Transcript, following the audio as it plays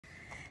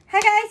Hi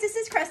guys, this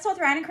is Crystal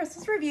with Ryan and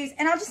Crystal's Reviews,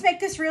 and I'll just make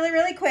this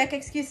really quick.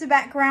 Excuse the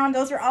background.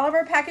 Those are all of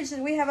our packages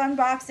we have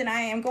unboxed, and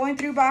I am going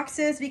through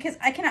boxes because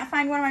I cannot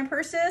find one of my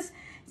purses.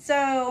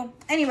 So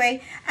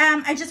anyway,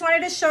 I just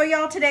wanted to show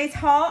y'all today's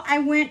haul. I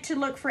went to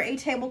look for a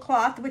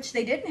tablecloth, which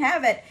they didn't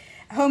have at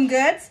Home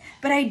Goods,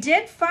 but I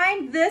did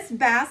find this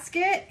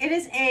basket. It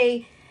is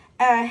a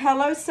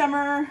Hello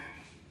Summer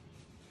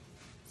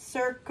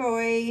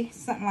Circoi,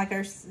 something like that.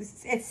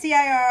 It's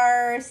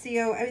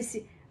C-I-R-C-O,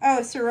 oh,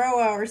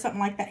 Soroa or something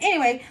like that.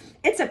 Anyway,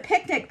 it's a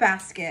picnic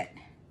basket.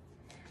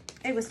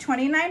 It was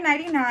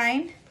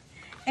 $29.99.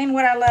 And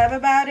what I love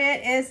about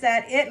it is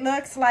that it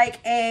looks like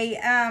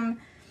a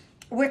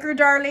Wicker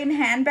Darling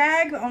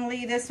handbag,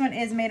 only this one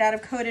is made out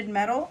of coated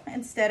metal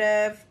instead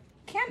of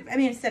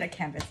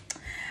canvas.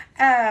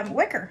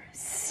 Wicker.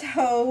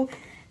 So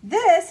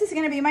this is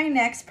going to be my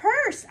next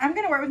purse. I'm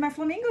going to wear it with my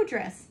flamingo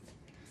dress.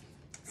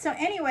 So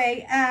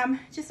anyway,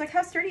 just look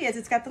how sturdy it is.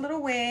 It's got the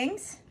little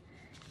wings.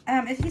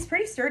 He's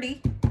pretty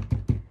sturdy.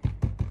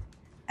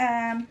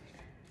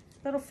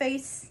 Little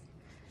face,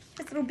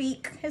 his little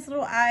beak, his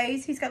little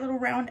eyes. He's got little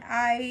round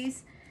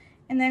eyes.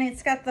 And then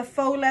it's got the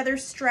faux leather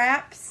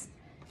straps.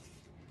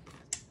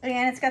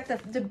 And it's got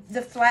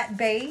the flat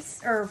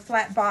base or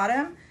flat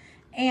bottom.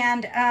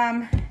 And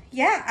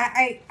yeah,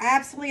 I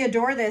absolutely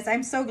adore this.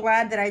 I'm so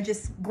glad that I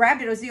just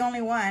grabbed it. It was the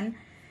only one.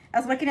 I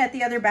was looking at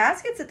the other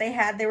baskets that they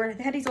had. They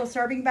had these little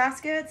serving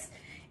baskets.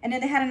 And then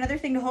they had another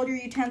thing to hold your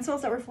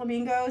utensils that were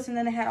flamingos. And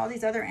then they had all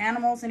these other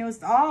animals. And it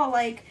was all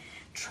like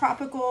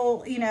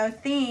tropical, you know,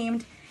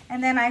 themed.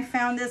 And then I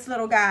found this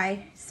little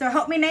guy. So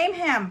help me name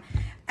him.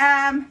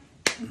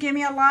 Give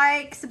me a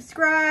like,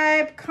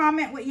 subscribe,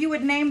 comment what you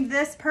would name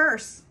this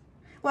purse.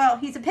 Well,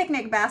 he's a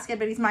picnic basket,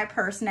 but he's my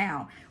purse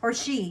now. Or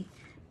she.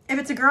 If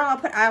it's a girl, I'll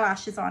put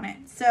eyelashes on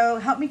it. So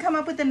help me come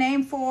up with a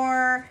name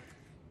for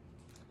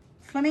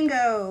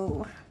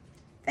Flamingo.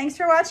 Thanks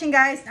for watching,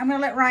 guys. I'm going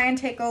to let Ryan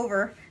take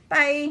over.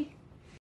 Bye.